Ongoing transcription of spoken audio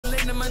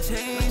my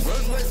chains.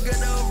 Rose got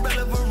the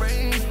umbrella for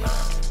rain.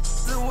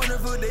 It's a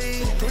wonderful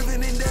day.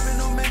 Even in Devin,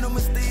 don't make no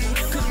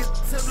mistakes. Cook it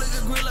tough like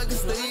a grill, like a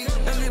steak.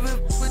 I'm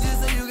living with you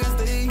so you can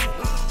stay.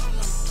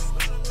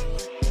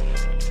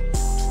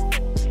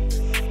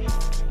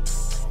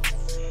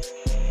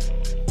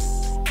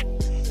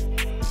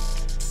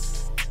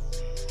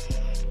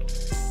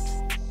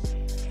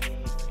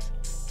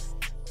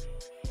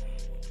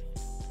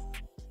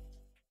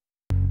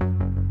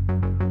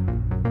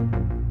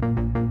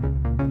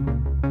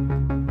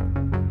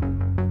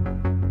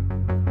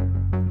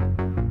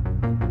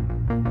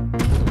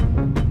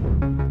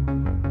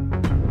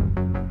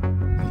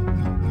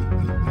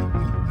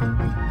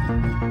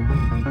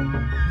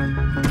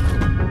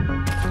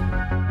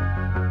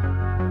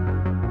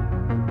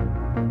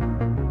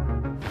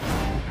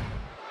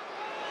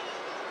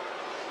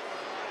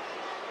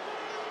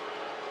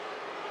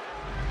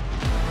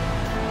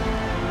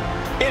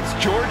 It's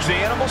George the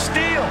Animal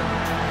Steele.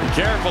 Be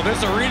careful,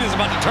 this arena is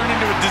about to turn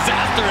into a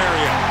disaster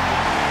area.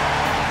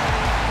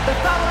 The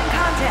following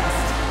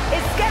contest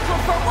is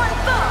scheduled for one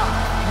fall.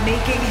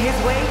 Making his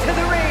way to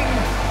the ring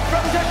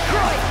from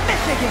Detroit,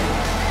 Michigan,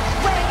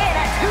 weighing in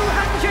at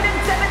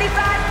 275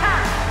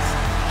 pounds,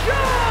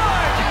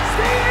 George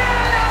the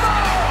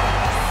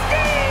Animal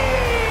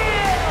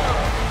Steele.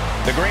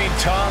 The green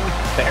tongue,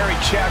 the hairy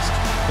chest,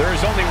 there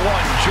is only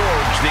one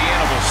George the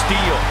Animal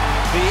Steele.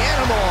 The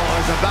Animal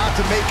is about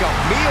to make a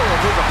meal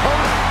of his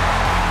opponent.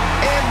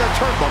 And the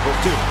turnbuckle,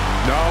 too.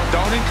 No,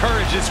 don't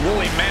encourage this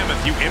woolly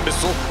mammoth, you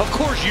imbecile. Of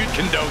course you'd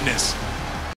condone this.